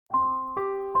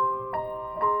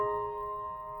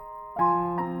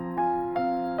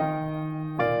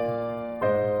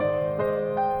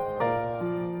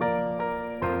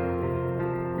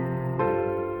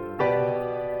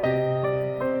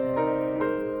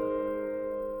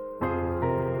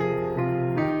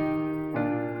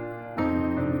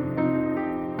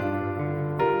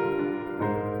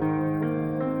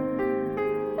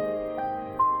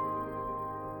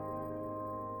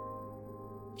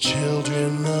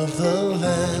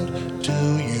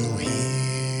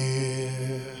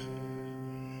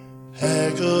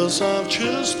tales of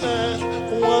truths that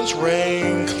once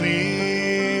rang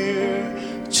clear.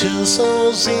 Two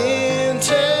souls intertwined,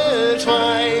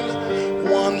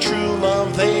 one true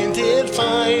love they did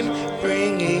find,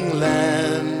 bringing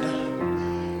land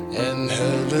and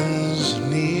heavens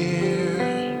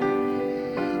near.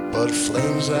 But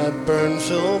flames that burn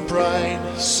fill bright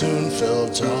soon fell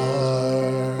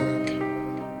dark.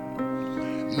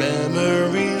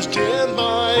 Memories dim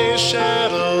by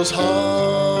shadows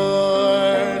hard.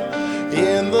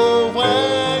 In the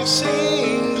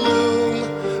waxing gloom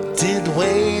did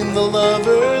wane the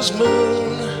lover's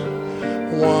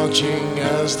moon, watching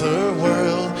as the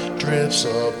world drifts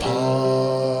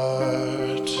apart.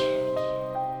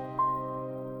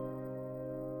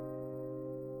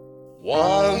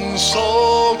 One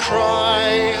soul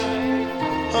cry,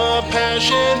 a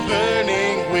passion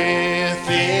burning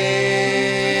within.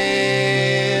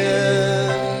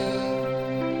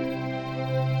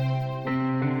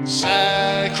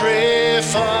 Sacrifice,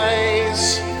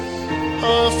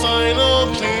 a final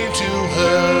plea to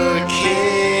her kin.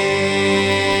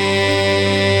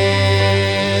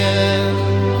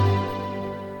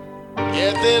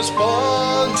 Yet this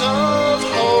bond of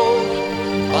hope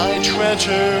by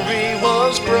treachery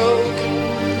was broke,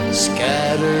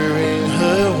 scattering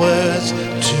her words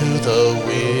to the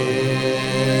wind.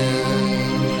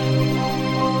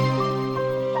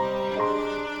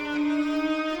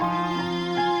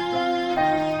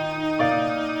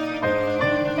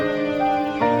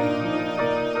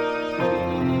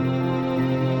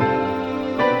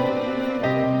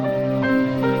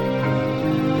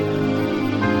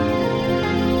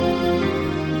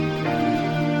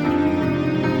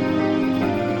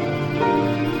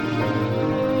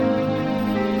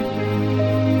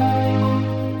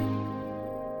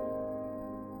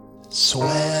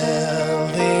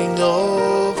 Swelling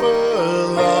over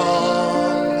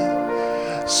long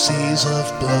seas of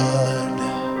blood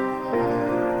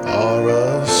are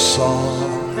a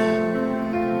song,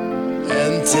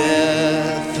 and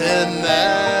death an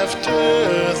afterthought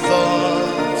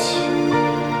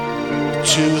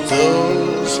to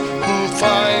those who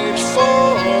fight for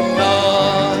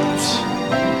naught.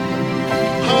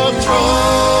 A throne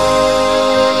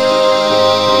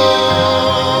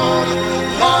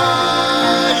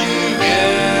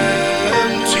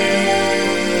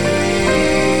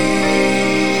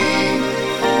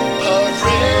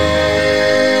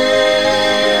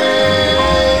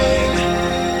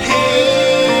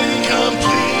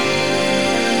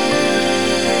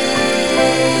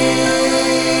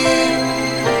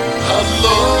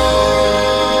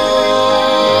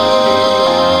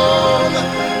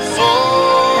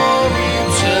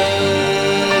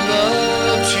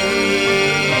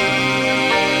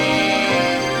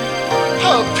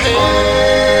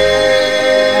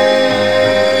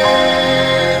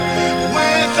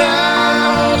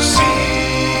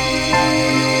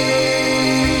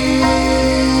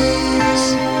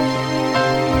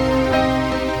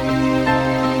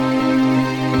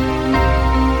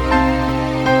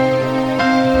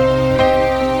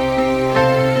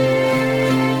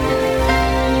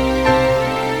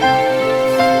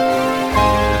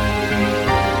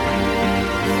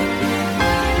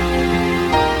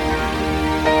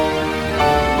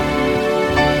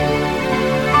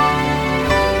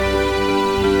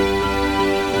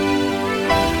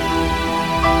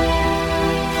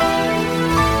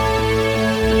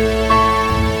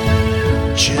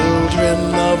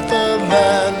of the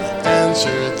land,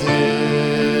 answer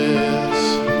this.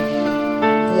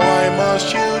 Why must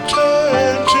you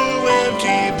turn to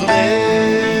empty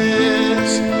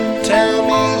bliss? Tell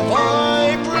me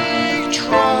why break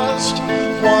trust?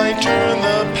 Why turn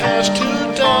the past to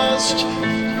dust,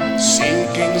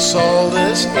 seeking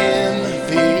solace in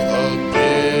the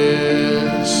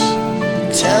abyss?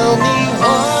 Tell me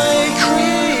why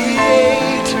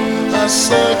create a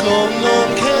circle no